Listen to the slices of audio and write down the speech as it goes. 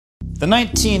The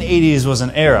 1980s was an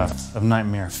era of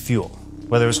nightmare fuel.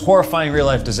 Whether it was horrifying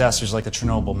real-life disasters like the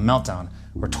Chernobyl meltdown,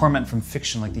 or torment from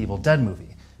fiction like the Evil Dead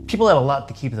movie, people had a lot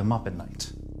to keep them up at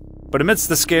night. But amidst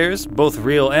the scares, both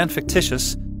real and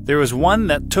fictitious, there was one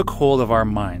that took hold of our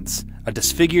minds. A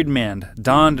disfigured man,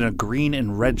 donned in a green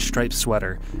and red striped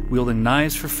sweater, wielding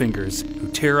knives for fingers, who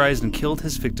terrorized and killed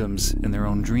his victims in their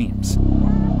own dreams.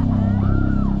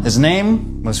 His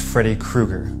name was Freddy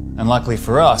Krueger, and luckily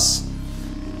for us,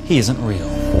 he isn't real.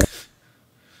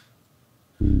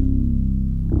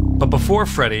 But before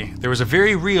Freddy, there was a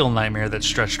very real nightmare that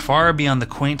stretched far beyond the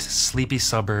quaint, sleepy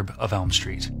suburb of Elm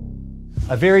Street.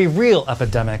 A very real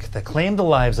epidemic that claimed the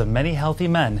lives of many healthy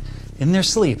men in their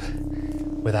sleep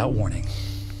without warning.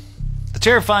 The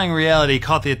terrifying reality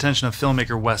caught the attention of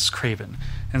filmmaker Wes Craven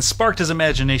and sparked his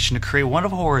imagination to create one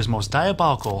of horror's most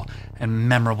diabolical and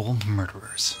memorable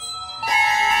murderers.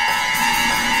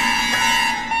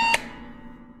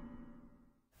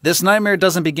 This nightmare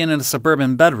doesn't begin in a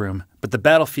suburban bedroom, but the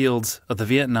battlefields of the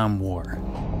Vietnam War.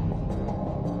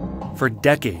 For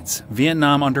decades,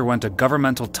 Vietnam underwent a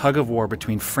governmental tug-of-war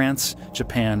between France,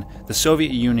 Japan, the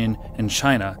Soviet Union, and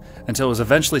China until it was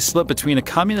eventually split between a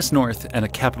communist North and a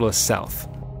capitalist South.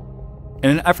 In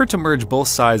an effort to merge both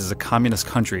sides as a communist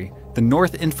country, the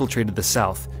North infiltrated the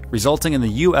South, resulting in the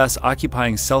US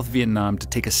occupying South Vietnam to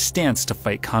take a stance to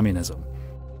fight communism.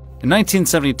 In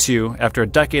 1972, after a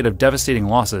decade of devastating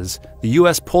losses, the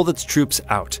US pulled its troops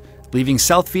out, leaving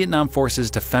South Vietnam forces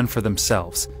to fend for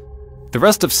themselves. The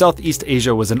rest of Southeast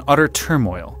Asia was in utter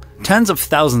turmoil. Tens of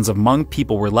thousands of Hmong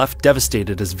people were left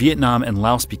devastated as Vietnam and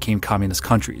Laos became communist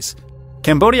countries.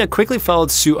 Cambodia quickly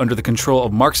followed suit under the control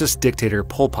of Marxist dictator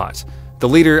Pol Pot, the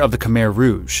leader of the Khmer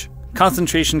Rouge.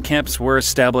 Concentration camps were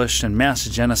established and mass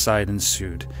genocide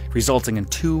ensued, resulting in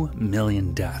 2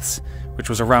 million deaths, which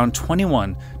was around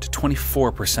 21 to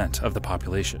 24% of the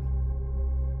population.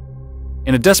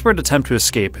 In a desperate attempt to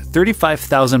escape,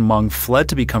 35,000 Hmong fled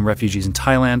to become refugees in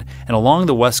Thailand and along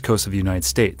the west coast of the United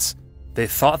States. They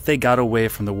thought they got away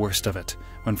from the worst of it,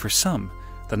 when for some,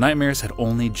 the nightmares had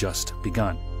only just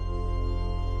begun.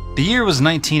 The year was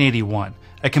 1981.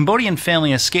 A Cambodian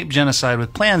family escaped genocide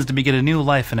with plans to begin a new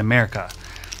life in America.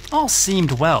 All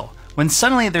seemed well, when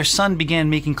suddenly their son began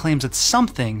making claims that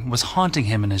something was haunting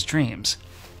him in his dreams.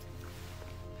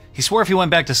 He swore if he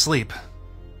went back to sleep,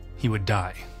 he would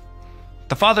die.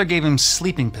 The father gave him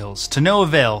sleeping pills, to no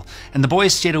avail, and the boy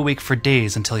stayed awake for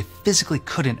days until he physically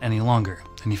couldn't any longer,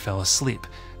 and he fell asleep.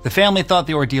 The family thought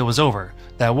the ordeal was over.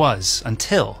 That was,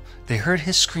 until they heard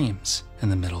his screams in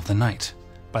the middle of the night.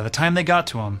 By the time they got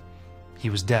to him, he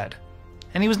was dead.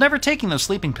 And he was never taking those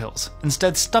sleeping pills,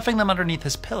 instead stuffing them underneath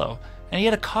his pillow, and he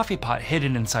had a coffee pot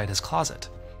hidden inside his closet.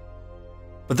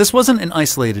 But this wasn't an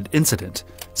isolated incident.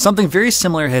 Something very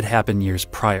similar had happened years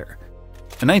prior.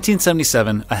 In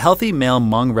 1977, a healthy male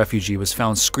Hmong refugee was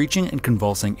found screeching and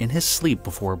convulsing in his sleep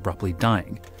before abruptly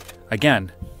dying.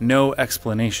 Again, no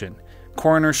explanation.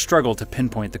 Coroners struggled to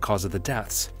pinpoint the cause of the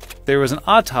deaths. There was an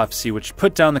autopsy which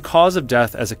put down the cause of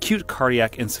death as acute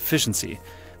cardiac insufficiency.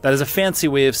 That is a fancy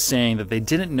way of saying that they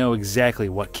didn't know exactly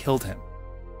what killed him.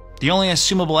 The only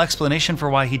assumable explanation for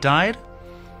why he died?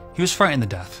 He was frightened to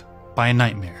death by a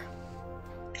nightmare.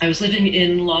 I was living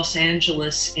in Los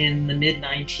Angeles in the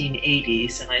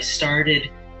mid-1980s, and I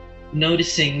started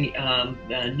noticing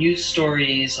news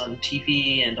stories on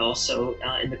TV and also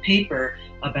in the paper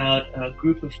about a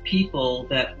group of people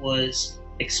that was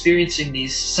experiencing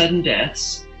these sudden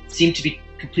deaths, seemed to be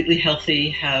completely healthy,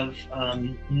 have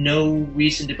no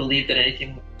reason to believe that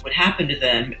anything would happen to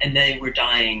them, and they were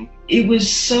dying. It was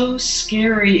so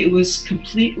scary. It was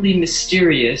completely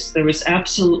mysterious. There was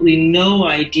absolutely no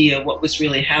idea what was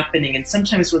really happening. And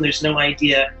sometimes when there's no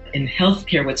idea in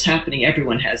healthcare what's happening,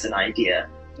 everyone has an idea.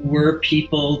 Were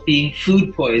people being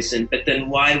food poisoned? But then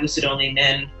why was it only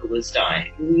men who was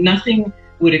dying? Nothing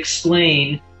would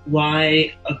explain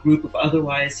why a group of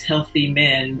otherwise healthy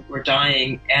men were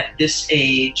dying at this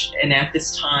age and at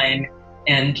this time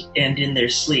and in their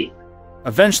sleep.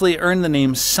 Eventually earned the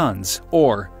name SUNS,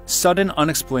 or Sudden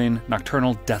Unexplained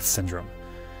Nocturnal Death Syndrome.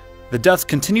 The deaths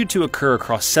continued to occur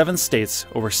across 7 states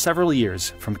over several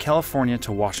years, from California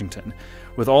to Washington,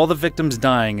 with all the victims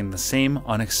dying in the same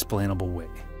unexplainable way.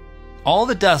 All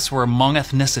the deaths were Hmong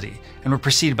ethnicity and were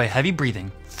preceded by heavy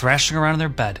breathing, thrashing around in their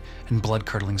bed, and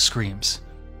blood-curdling screams.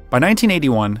 By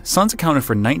 1981, SUNS accounted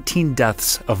for 19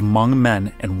 deaths of Hmong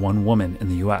men and 1 woman in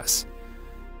the US.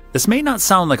 This may not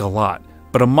sound like a lot,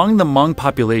 but among the Hmong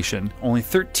population, only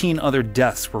 13 other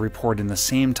deaths were reported in the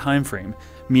same time frame,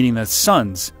 meaning that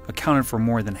SUNS accounted for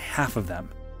more than half of them,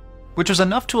 which was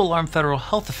enough to alarm federal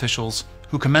health officials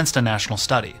who commenced a national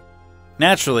study.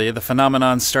 Naturally, the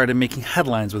phenomenon started making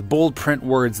headlines with bold print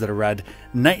words that read,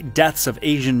 "Night deaths of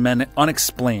Asian men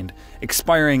unexplained,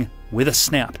 expiring with a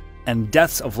snap, and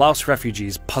deaths of Laos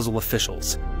refugees puzzle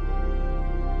officials."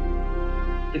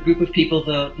 The group of people,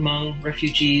 the Hmong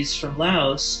refugees from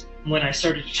Laos, when I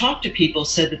started to talk to people,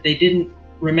 said that they didn't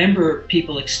remember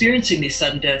people experiencing these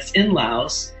sudden deaths in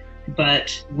Laos,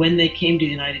 but when they came to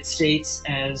the United States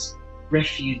as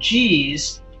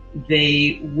refugees,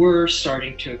 they were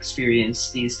starting to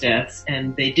experience these deaths,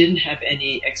 and they didn't have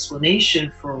any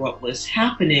explanation for what was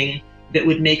happening that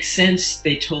would make sense,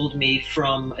 they told me,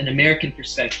 from an American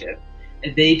perspective.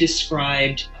 They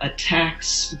described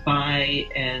attacks by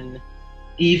an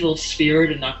evil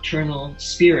spirit, a nocturnal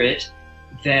spirit,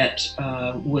 that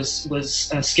was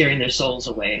scaring their souls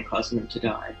away and causing them to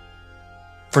die.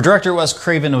 For director Wes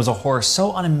Craven, it was a horror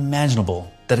so unimaginable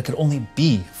that it could only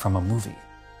be from a movie.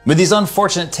 With these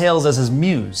unfortunate tales as his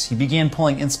muse, he began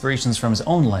pulling inspirations from his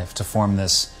own life to form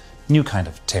this new kind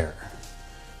of terror.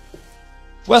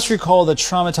 Wes recalled a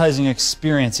traumatizing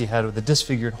experience he had with a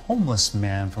disfigured homeless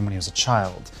man from when he was a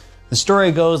child. The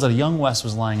story goes that a young Wes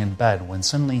was lying in bed when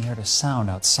suddenly he heard a sound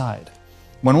outside.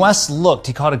 When Wes looked,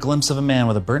 he caught a glimpse of a man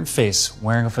with a burnt face,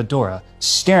 wearing a fedora,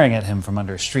 staring at him from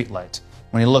under a streetlight.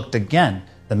 When he looked again,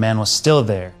 the man was still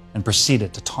there and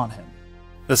proceeded to taunt him.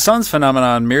 The sun's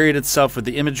phenomenon married itself with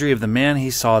the imagery of the man he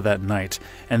saw that night,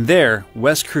 and there,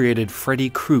 Wes created Freddy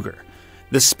Krueger,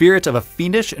 the spirit of a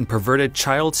fiendish and perverted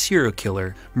child serial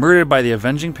killer murdered by the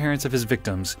avenging parents of his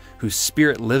victims, whose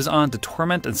spirit lives on to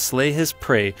torment and slay his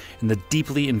prey in the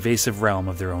deeply invasive realm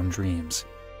of their own dreams.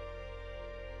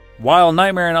 While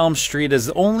Nightmare on Elm Street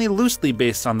is only loosely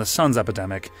based on the sun's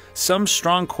epidemic, some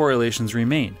strong correlations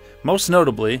remain, most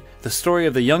notably the story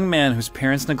of the young man whose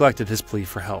parents neglected his plea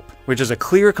for help, which is a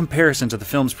clear comparison to the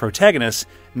film's protagonist,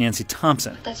 Nancy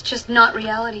Thompson. That's just not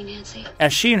reality, Nancy.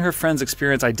 As she and her friends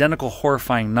experience identical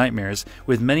horrifying nightmares,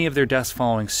 with many of their deaths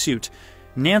following suit,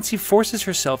 Nancy forces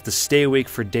herself to stay awake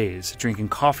for days, drinking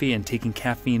coffee and taking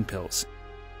caffeine pills.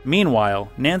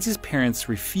 Meanwhile, Nancy's parents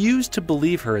refuse to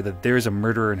believe her that there is a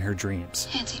murderer in her dreams.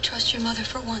 Nancy, trust your mother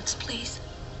for once, please.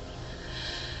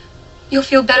 You'll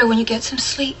feel better when you get some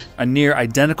sleep. A near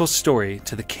identical story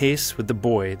to the case with the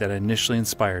boy that initially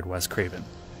inspired Wes Craven.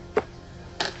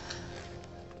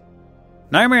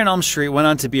 Nightmare on Elm Street went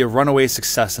on to be a runaway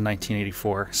success in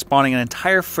 1984, spawning an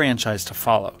entire franchise to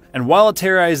follow. And while it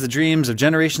terrorized the dreams of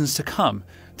generations to come,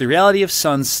 the reality of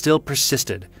Sons still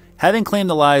persisted, having claimed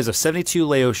the lives of 72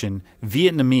 Laotian,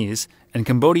 Vietnamese, and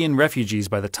Cambodian refugees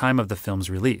by the time of the film's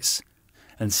release,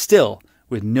 and still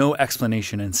with no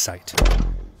explanation in sight.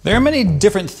 There are many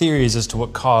different theories as to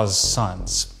what caused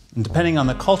Sons, and depending on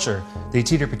the culture, they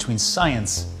teeter between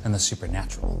science and the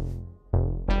supernatural.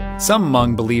 Some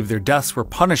Hmong believe their deaths were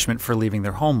punishment for leaving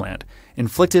their homeland,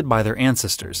 inflicted by their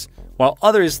ancestors, while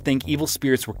others think evil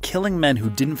spirits were killing men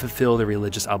who didn't fulfill their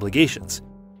religious obligations.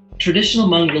 Traditional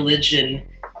Hmong religion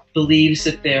believes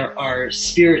that there are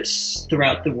spirits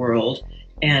throughout the world,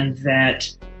 and that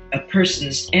a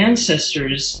person's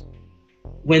ancestors,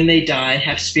 when they die,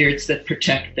 have spirits that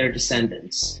protect their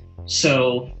descendants.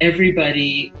 So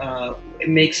everybody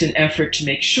makes an effort to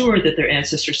make sure that their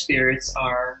ancestor spirits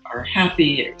are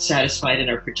happy, satisfied, and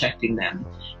are protecting them.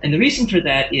 And the reason for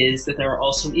that is that there are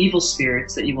also evil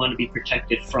spirits that you want to be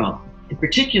protected from. In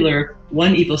particular,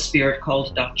 one evil spirit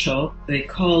called Dakcho, they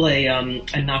call a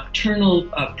nocturnal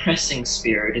pressing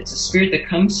spirit. It's a spirit that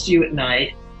comes to you at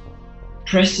night,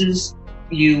 presses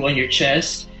you on your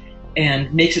chest,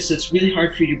 and makes it so it's really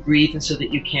hard for you to breathe and so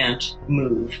that you can't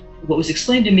move. What was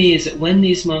explained to me is that when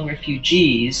these Hmong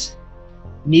refugees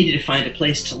needed to find a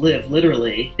place to live,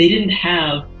 literally, they didn't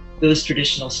have those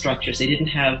traditional structures. They didn't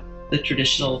have the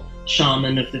traditional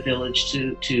shaman of the village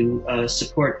to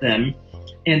support them.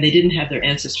 And they didn't have their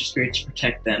ancestor spirits to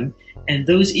protect them. And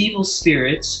those evil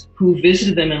spirits who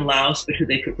visited them in Laos, but who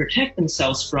they could protect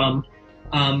themselves from,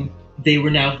 they were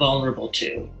now vulnerable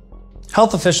to.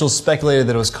 Health officials speculated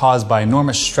that it was caused by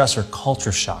enormous stress or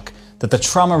culture shock, that the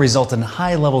trauma resulted in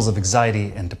high levels of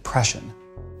anxiety and depression.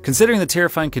 Considering the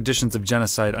terrifying conditions of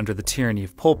genocide under the tyranny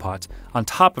of Pol Pot, on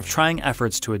top of trying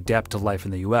efforts to adapt to life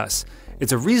in the US,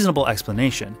 it's a reasonable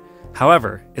explanation.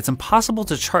 However, it's impossible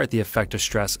to chart the effect of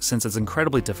stress since it's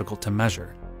incredibly difficult to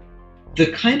measure.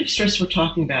 The kind of stress we're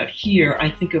talking about here, I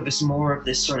think of as more of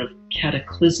this sort of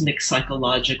cataclysmic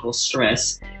psychological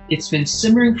stress. It's been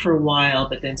simmering for a while,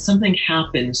 but then something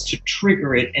happens to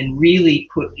trigger it and really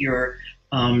put your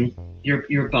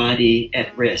body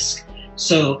at risk.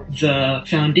 So the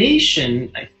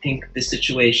foundation, I think, of the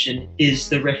situation is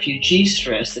the refugee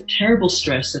stress, the terrible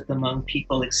stress that the Hmong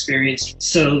people experienced.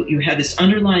 So you have this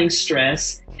underlying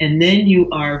stress, and then you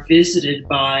are visited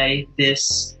by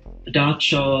this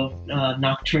dacho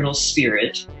nocturnal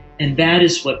spirit, and that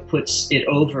is what puts it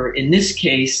over, in this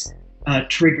case,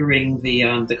 triggering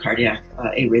the cardiac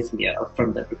arrhythmia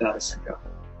from the Brugada syndrome.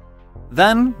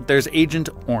 Then there's Agent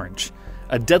Orange,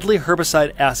 a deadly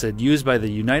herbicide acid used by the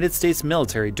United States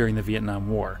military during the Vietnam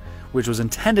War, which was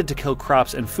intended to kill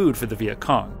crops and food for the Viet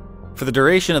Cong. For the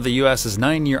duration of the U.S.'s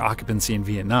 9-year occupancy in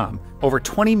Vietnam, over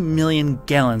 20 million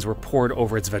gallons were poured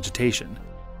over its vegetation.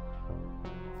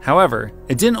 However,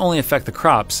 it didn't only affect the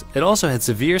crops, it also had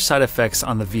severe side effects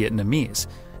on the Vietnamese,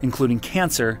 including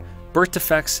cancer, birth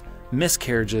defects,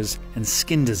 miscarriages, and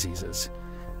skin diseases.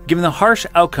 Given the harsh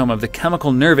outcome of the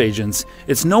chemical nerve agents,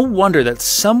 it's no wonder that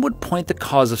some would point the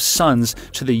cause of sons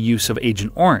to the use of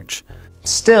Agent Orange.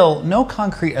 Still, no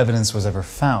concrete evidence was ever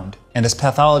found, and as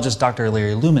pathologist Dr.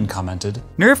 Larry Lumen commented,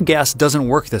 nerve gas doesn't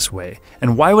work this way,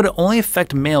 and why would it only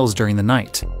affect males during the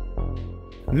night?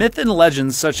 Myth and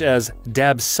legends such as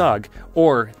Dab Sug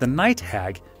or the Night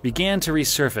Hag began to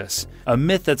resurface, a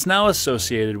myth that's now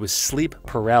associated with sleep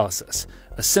paralysis,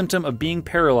 a symptom of being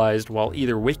paralyzed while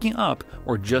either waking up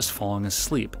or just falling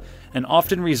asleep, and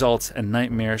often results in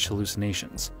nightmarish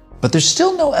hallucinations. But there's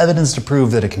still no evidence to prove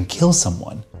that it can kill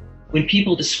someone. When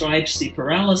people describe sleep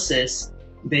paralysis,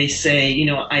 they say,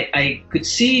 I could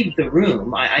see the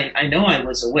room. I know I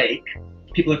was awake.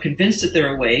 People are convinced that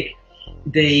they're awake.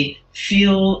 They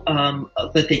feel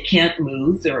that they can't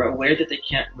move. They're aware that they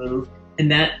can't move.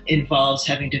 And that involves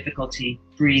having difficulty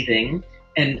breathing.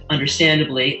 And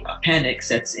understandably, panic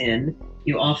sets in.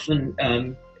 You often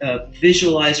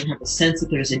visualize or have a sense that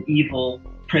there's an evil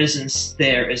presence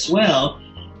there as well.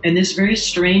 And this very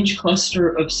strange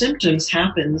cluster of symptoms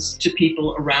happens to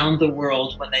people around the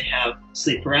world when they have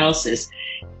sleep paralysis.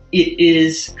 It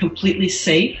is completely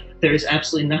safe. There is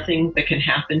absolutely nothing that can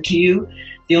happen to you.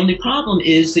 The only problem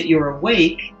is that you're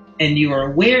awake and you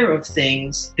are aware of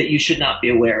things that you should not be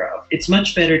aware of. It's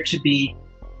much better to be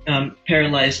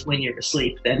paralyzed when you're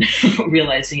asleep than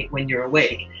realizing it when you're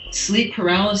awake. Sleep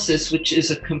paralysis, which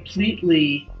is a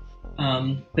completely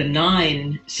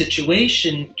benign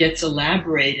situation, gets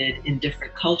elaborated in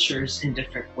different cultures in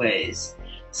different ways.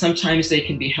 Sometimes they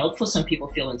can be helpful. Some people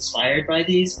feel inspired by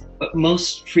these, but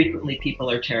most frequently people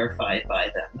are terrified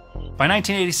by them. By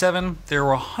 1987, there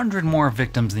were 100 more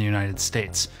victims in the United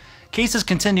States. Cases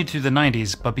continued through the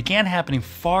 90s, but began happening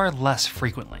far less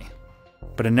frequently.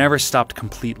 But it never stopped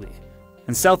completely.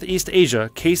 In Southeast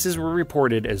Asia, cases were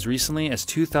reported as recently as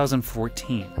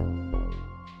 2014.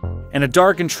 In a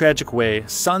dark and tragic way,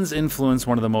 Sons influenced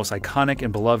one of the most iconic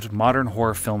and beloved modern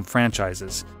horror film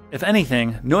franchises. If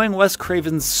anything, knowing Wes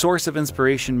Craven's source of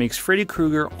inspiration makes Freddy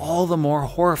Krueger all the more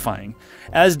horrifying,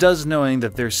 as does knowing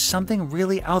that there's something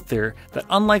really out there that,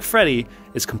 unlike Freddy,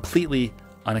 is completely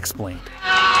unexplained.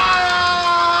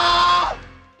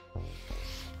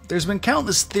 There's been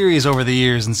countless theories over the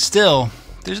years, and still,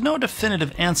 there's no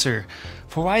definitive answer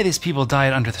for why these people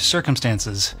died under the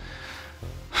circumstances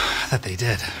that they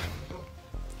did.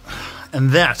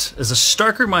 And that is a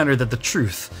stark reminder that the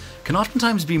truth can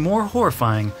oftentimes be more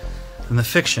horrifying than the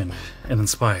fiction it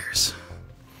inspires.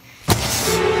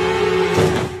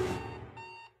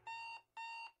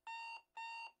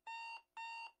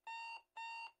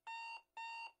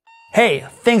 Hey,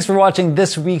 thanks for watching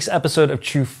this week's episode of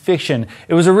True Fiction.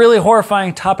 It was a really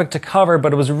horrifying topic to cover,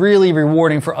 but it was really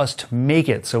rewarding for us to make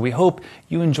it, so we hope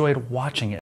you enjoyed watching it.